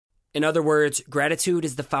In other words, gratitude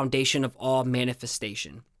is the foundation of all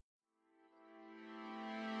manifestation.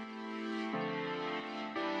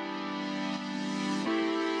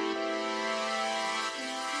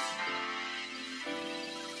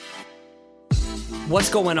 What's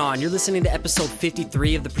going on? You're listening to episode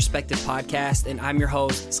 53 of the Perspective Podcast, and I'm your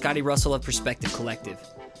host, Scotty Russell of Perspective Collective.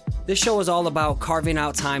 This show is all about carving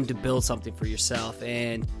out time to build something for yourself,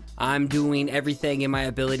 and I'm doing everything in my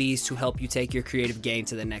abilities to help you take your creative game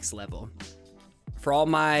to the next level. For all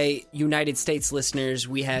my United States listeners,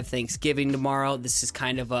 we have Thanksgiving tomorrow. This is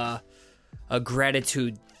kind of a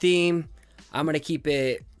gratitude theme. I'm going to keep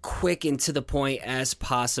it quick and to the point as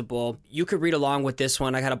possible. You could read along with this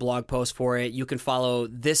one. I got a blog post for it. You can follow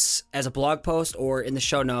this as a blog post or in the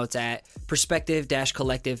show notes at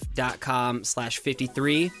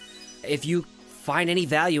perspective-collective.com/53. If you find any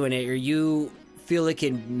value in it or you feel it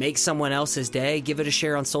can make someone else's day, give it a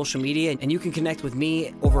share on social media, and you can connect with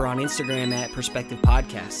me over on Instagram at Perspective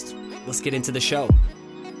Podcast. Let's get into the show.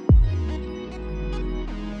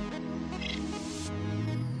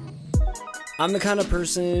 I'm the kind of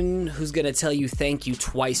person who's going to tell you thank you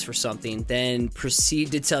twice for something, then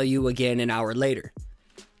proceed to tell you again an hour later.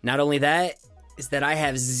 Not only that, is that I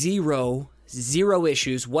have zero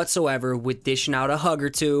issues whatsoever with dishing out a hug or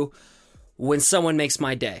two when someone makes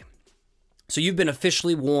my day. So you've been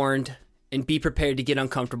officially warned, and be prepared to get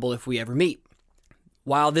uncomfortable if we ever meet.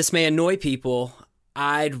 While this may annoy people,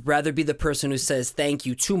 I'd rather be the person who says thank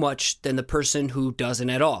you too much than the person who doesn't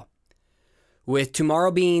at all. With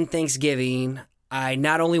tomorrow being Thanksgiving, I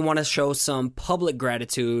not only want to show some public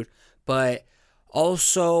gratitude, but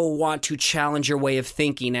also want to challenge your way of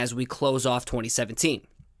thinking as we close off 2017.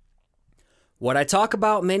 What I talk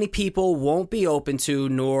about, many people won't be open to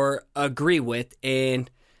nor agree with,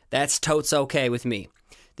 and that's totes okay with me.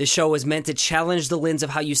 This show is meant to challenge the lens of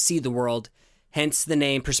how you see the world, hence the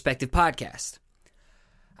name Perspective Podcast.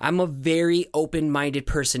 I'm a very open-minded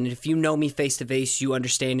person, and if you know me face-to-face, you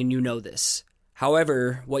understand and you know this.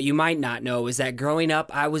 However, what you might not know is that growing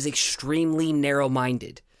up, I was extremely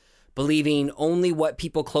narrow-minded, believing only what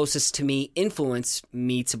people closest to me influenced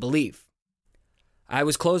me to believe. I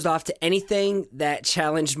was closed off to anything that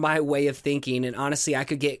challenged my way of thinking, and honestly, I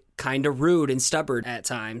could get kind of rude and stubborn at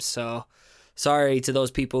times, so sorry to those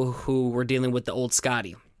people who were dealing with the old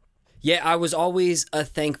Scotty. Yet I was always a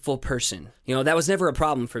thankful person. That was never a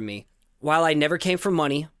problem for me. While I never came from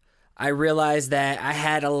money, I realized that I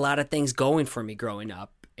had a lot of things going for me growing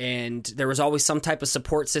up, and there was always some type of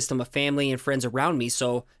support system of family and friends around me,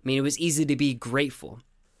 so, it was easy to be grateful.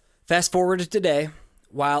 Fast forward to today,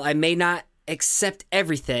 while I may not accept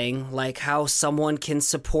everything, like how someone can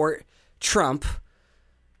support Trump,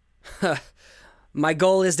 my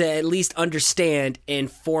goal is to at least understand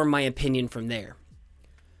and form my opinion from there.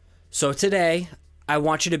 So today, I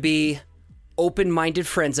want you to be open-minded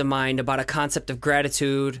friends of mine about a concept of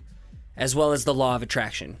gratitude as well as the law of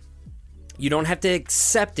attraction. You don't have to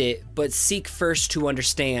accept it, but seek first to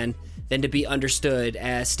understand, then to be understood,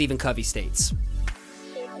 as Stephen Covey states.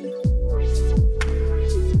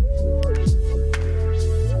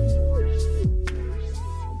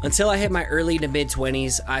 Until I hit my early to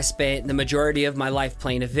mid-20s, I spent the majority of my life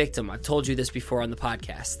playing a victim. I've told you this before on the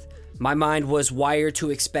podcast. My mind was wired to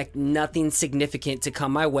expect nothing significant to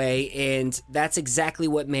come my way, and that's exactly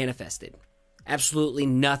what manifested. Absolutely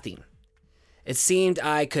nothing. It seemed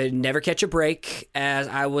I could never catch a break, as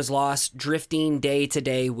I was lost drifting day to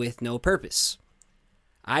day with no purpose.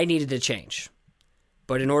 I needed to change.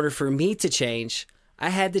 But in order for me to change, I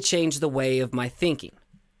had to change the way of my thinking.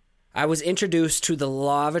 I was introduced to the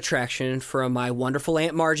law of attraction from my wonderful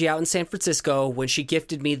Aunt Margie out in San Francisco when she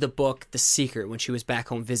gifted me the book The Secret when she was back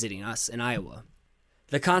home visiting us in Iowa.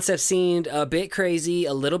 The concept seemed a bit crazy,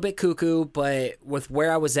 a little bit cuckoo, but with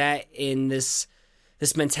where I was at in this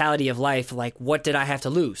mentality of life, like, what did I have to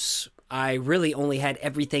lose? I really only had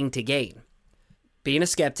everything to gain. Being a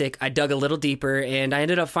skeptic, I dug a little deeper, and I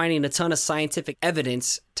ended up finding a ton of scientific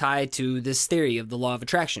evidence tied to this theory of the law of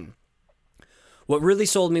attraction. What really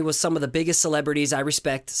sold me was some of the biggest celebrities I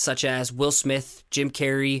respect, such as Will Smith, Jim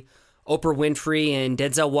Carrey, Oprah Winfrey, and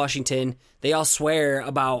Denzel Washington. They all swear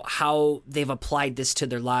about how they've applied this to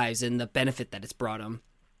their lives and the benefit that it's brought them.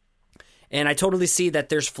 And I totally see that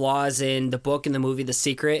there's flaws in the book and the movie The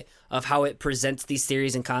Secret of how it presents these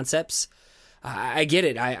theories and concepts. I get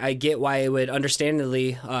it. I get why it would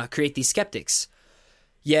understandably create these skeptics.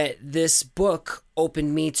 Yet this book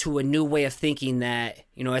opened me to a new way of thinking that,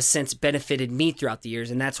 has since benefited me throughout the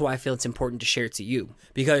years. And that's why I feel it's important to share it to you.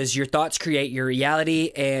 Because your thoughts create your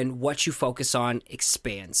reality, and what you focus on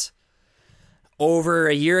expands. Over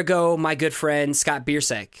a year ago, my good friend Scott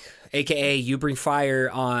Biersek aka You Bring Fire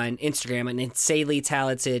on Instagram, an insanely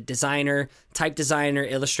talented designer, type designer,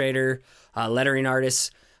 illustrator, lettering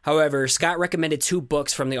artist. However, Scott recommended 2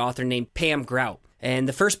 books from the author named Pam Grout. And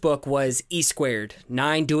the first book was E Squared,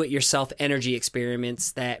 9 do-it-yourself energy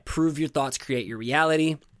experiments that prove your thoughts create your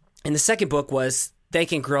reality. And the second book was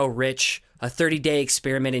Think and Grow Rich, a 30-day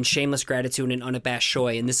experiment in shameless gratitude and unabashed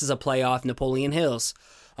joy. And this is a play off Napoleon Hill's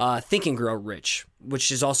Think and Grow Rich,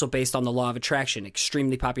 which is also based on the law of attraction.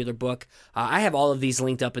 Extremely popular book. I have all of these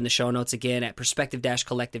linked up in the show notes again at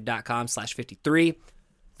perspective-collective.com/53.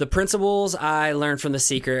 The principles I learned from The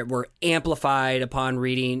Secret were amplified upon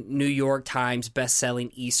reading New York Times best-selling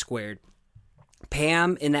E Squared.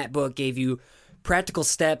 Pam, in that book, gave you practical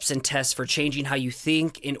steps and tests for changing how you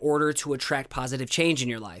think in order to attract positive change in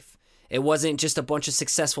your life. It wasn't just a bunch of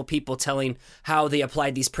successful people telling how they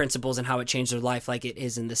applied these principles and how it changed their life like it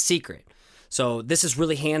is in The Secret. So this is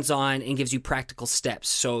really hands-on and gives you practical steps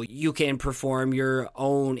so you can perform your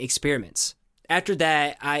own experiments. After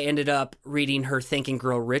that, I ended up reading her Think and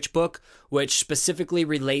Grow Rich book, which specifically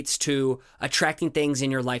relates to attracting things in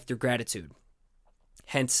your life through gratitude.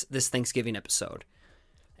 Hence this Thanksgiving episode.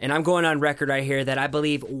 And I'm going on record right here that I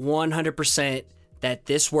believe 100% that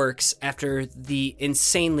this works after the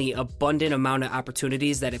insanely abundant amount of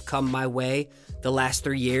opportunities that have come my way the last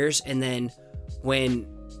 3 years. And then when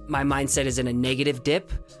my mindset is in a negative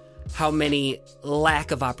dip, how many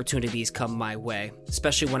lack of opportunities come my way,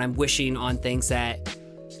 especially when I'm wishing on things that,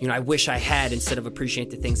 I wish I had instead of appreciate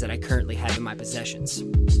the things that I currently have in my possessions.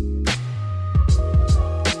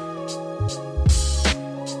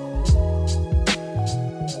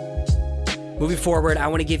 Moving forward, I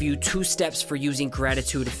want to give you 2 steps for using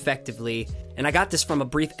gratitude effectively. And I got this from a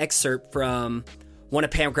brief excerpt from one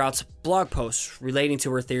of Pam Grout's blog posts relating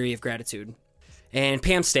to her theory of gratitude. And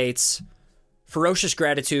Pam states, ferocious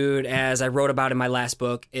gratitude, as I wrote about in my last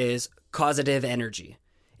book, is causative energy.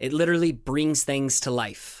 It literally brings things to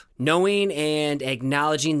life. Knowing and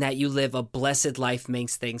acknowledging that you live a blessed life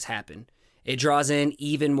makes things happen. It draws in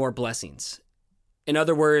even more blessings. In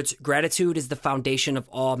other words, gratitude is the foundation of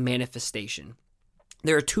all manifestation.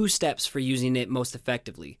 There are 2 steps for using it most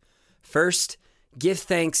effectively. First, give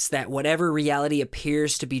thanks that whatever reality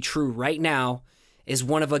appears to be true right now is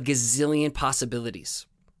one of a gazillion possibilities.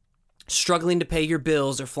 Struggling to pay your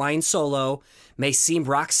bills or flying solo may seem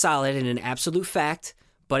rock solid and an absolute fact,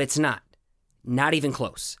 but it's not. Not even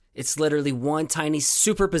close. It's literally one tiny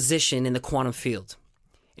superposition in the quantum field.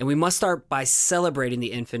 And we must start by celebrating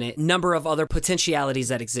the infinite number of other potentialities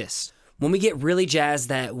that exist. When we get really jazzed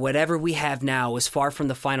that whatever we have now is far from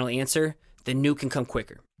the final answer, the new can come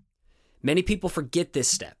quicker. Many people forget this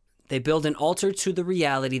step. They build an altar to the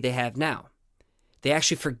reality they have now. They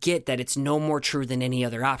actually forget that it's no more true than any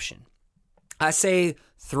other option. I say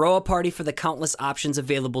throw a party for the countless options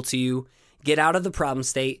available to you, get out of the problem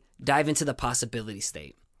state, dive into the possibility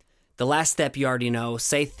state. The last step you already know,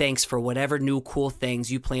 say thanks for whatever new cool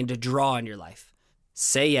things you plan to draw in your life.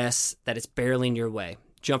 Say yes, that it's barreling your way.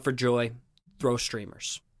 Jump for joy, throw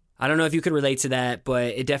streamers. I don't know if you could relate to that,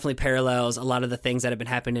 but it definitely parallels a lot of the things that have been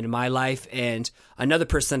happening in my life. And another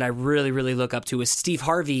person that I really, really look up to is Steve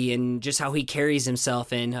Harvey and just how he carries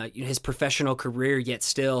himself in his professional career, yet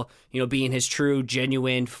still, being his true,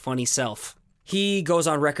 genuine, funny self. He goes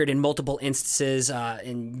on record in multiple instances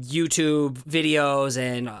in YouTube videos.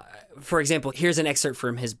 And for example, here's an excerpt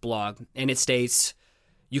from his blog. And it states,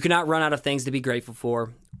 "You cannot run out of things to be grateful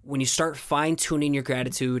for. When you start fine-tuning your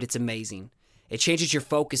gratitude, it's amazing. It changes your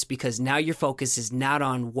focus because now your focus is not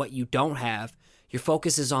on what you don't have. Your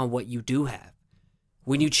focus is on what you do have.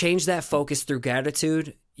 When you change that focus through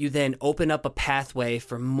gratitude, you then open up a pathway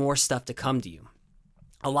for more stuff to come to you.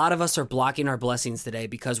 A lot of us are blocking our blessings today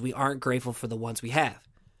because we aren't grateful for the ones we have.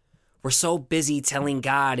 We're so busy telling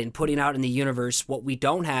God and putting out in the universe what we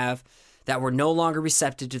don't have that we're no longer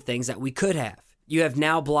receptive to things that we could have. You have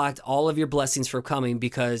now blocked all of your blessings from coming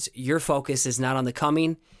because your focus is not on the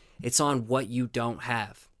coming, it's on what you don't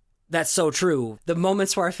have." That's so true. The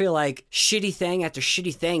moments where I feel like shitty thing after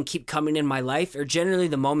shitty thing keep coming in my life are generally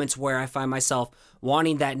the moments where I find myself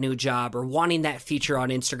wanting that new job or wanting that feature on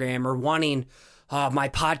Instagram or wanting my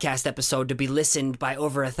podcast episode to be listened by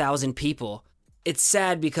over 1,000 people. It's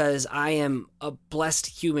sad because I am a blessed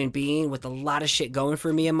human being with a lot of shit going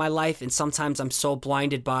for me in my life, and sometimes I'm so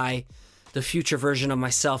blinded by the future version of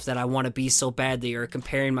myself that I want to be so badly, or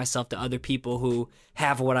comparing myself to other people who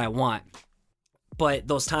have what I want. But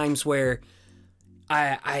those times where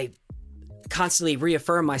I constantly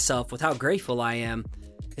reaffirm myself with how grateful I am,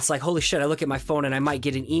 it's like, holy shit, I look at my phone and I might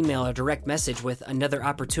get an email or direct message with another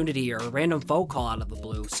opportunity or a random phone call out of the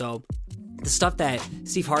blue. So the stuff that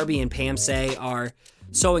Steve Harvey and Pam say are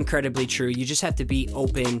so incredibly true. You just have to be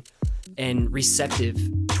open and receptive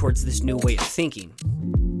towards this new way of thinking.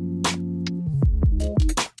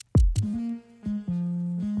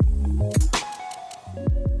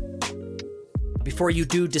 Before you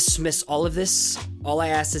do dismiss all of this, all I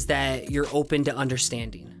ask is that you're open to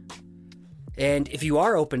understanding. And if you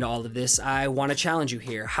are open to all of this, I want to challenge you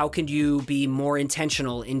here. How can you be more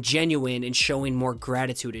intentional and genuine in showing more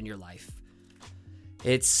gratitude in your life?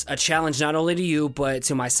 It's a challenge not only to you, but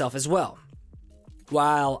to myself as well.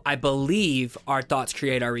 While I believe our thoughts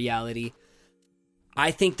create our reality,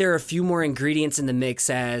 I think there are a few more ingredients in the mix,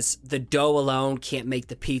 as the dough alone can't make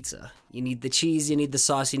the pizza. You need the cheese, you need the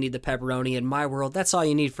sauce, you need the pepperoni. In my world, that's all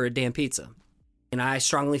you need for a damn pizza. And I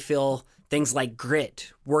strongly feel things like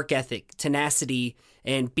grit, work ethic, tenacity,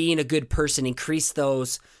 and being a good person increase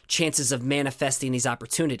those chances of manifesting these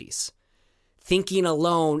opportunities. Thinking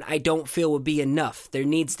alone, I don't feel would be enough. There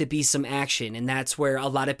needs to be some action, and that's where a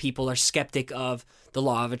lot of people are skeptic of the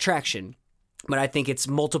law of attraction. But I think it's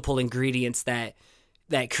multiple ingredients that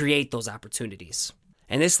create those opportunities.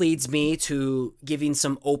 And this leads me to giving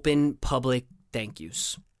some open public thank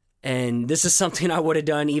yous. And this is something I would have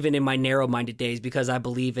done even in my narrow-minded days, because I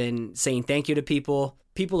believe in saying thank you to people.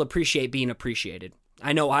 People appreciate being appreciated.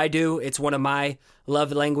 I know I do. It's one of my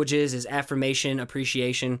love languages is affirmation,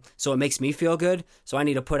 appreciation. So it makes me feel good. So I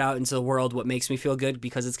need to put out into the world what makes me feel good,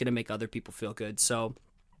 because it's going to make other people feel good. So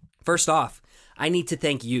first off, I need to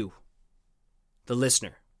thank you, the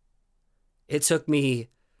listener. It took me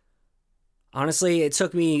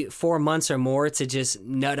 4 months or more to just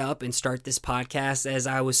nut up and start this podcast, as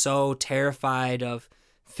I was so terrified of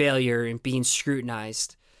failure and being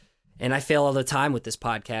scrutinized. And I fail all the time with this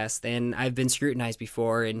podcast, and I've been scrutinized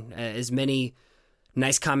before, and as many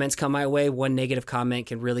nice comments come my way, one negative comment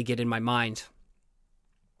can really get in my mind.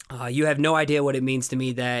 You have no idea what it means to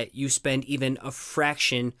me that you spend even a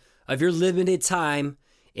fraction of your limited time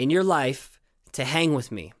in your life to hang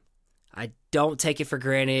with me. I don't take it for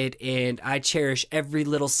granted, and I cherish every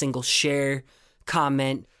little single share,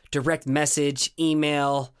 comment, direct message,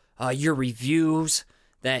 email, your reviews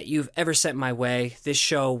that you've ever sent my way. This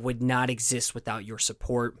show would not exist without your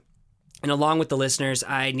support. And along with the listeners,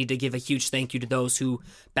 I need to give a huge thank you to those who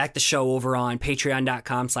back the show over on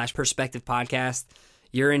patreon.com/Perspective Podcast.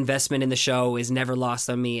 Your investment in the show is never lost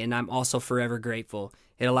on me, and I'm also forever grateful.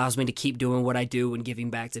 It allows me to keep doing what I do and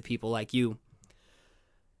giving back to people like you.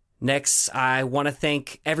 Next, I want to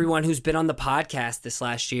thank everyone who's been on the podcast this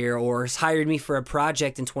last year, or has hired me for a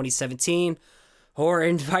project in 2017, or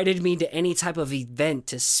invited me to any type of event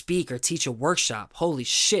to speak or teach a workshop. Holy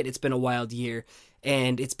shit, it's been a wild year.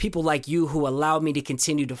 And it's people like you who allow me to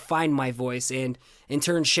continue to find my voice and in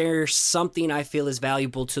turn share something I feel is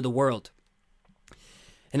valuable to the world.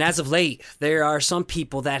 And as of late, there are some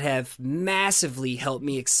people that have massively helped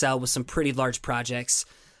me excel with some pretty large projects.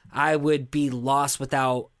 I would be lost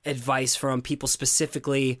without advice from people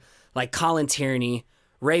specifically like Colin Tierney,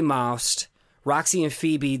 Ray Most, Roxy and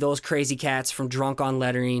Phoebe, those crazy cats from Drunk on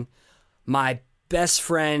Lettering, my best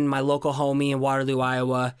friend, my local homie in Waterloo,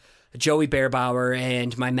 Iowa, Joey Bearbauer,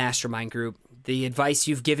 and my mastermind group. The advice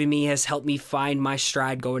you've given me has helped me find my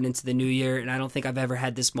stride going into the new year, and I don't think I've ever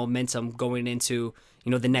had this momentum going into,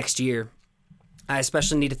 the next year. I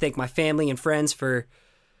especially need to thank my family and friends for,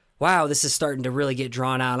 wow, this is starting to really get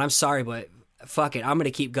drawn out. I'm sorry, but fuck it. I'm going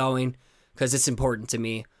to keep going because it's important to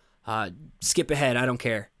me. Skip ahead. I don't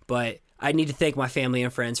care. But I need to thank my family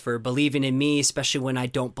and friends for believing in me, especially when I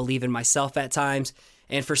don't believe in myself at times,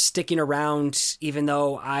 and for sticking around even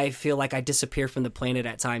though I feel like I disappear from the planet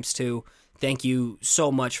at times too. Thank you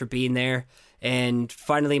so much for being there. And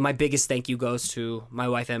finally, my biggest thank you goes to my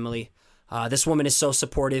wife, Emily. This woman is so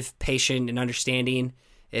supportive, patient, and understanding.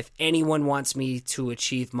 If anyone wants me to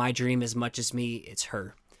achieve my dream as much as me, it's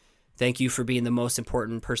her. Thank you for being the most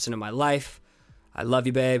important person in my life. I love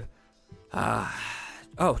you, babe.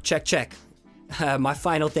 Check. My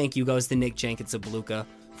final thank you goes to Nick Jenkins of Beluga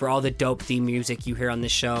for all the dope theme music you hear on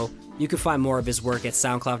this show. You can find more of his work at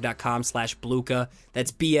soundcloud.com/Beluga.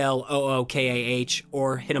 That's BLOOKAH,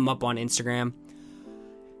 or hit him up on Instagram.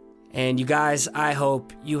 And you guys, I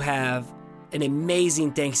hope you have an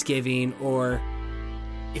amazing Thanksgiving, or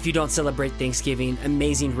if you don't celebrate Thanksgiving,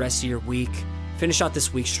 amazing rest of your week. Finish out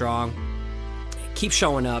this week strong. Keep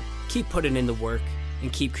showing up, keep putting in the work,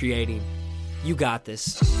 and keep creating. You got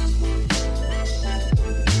this.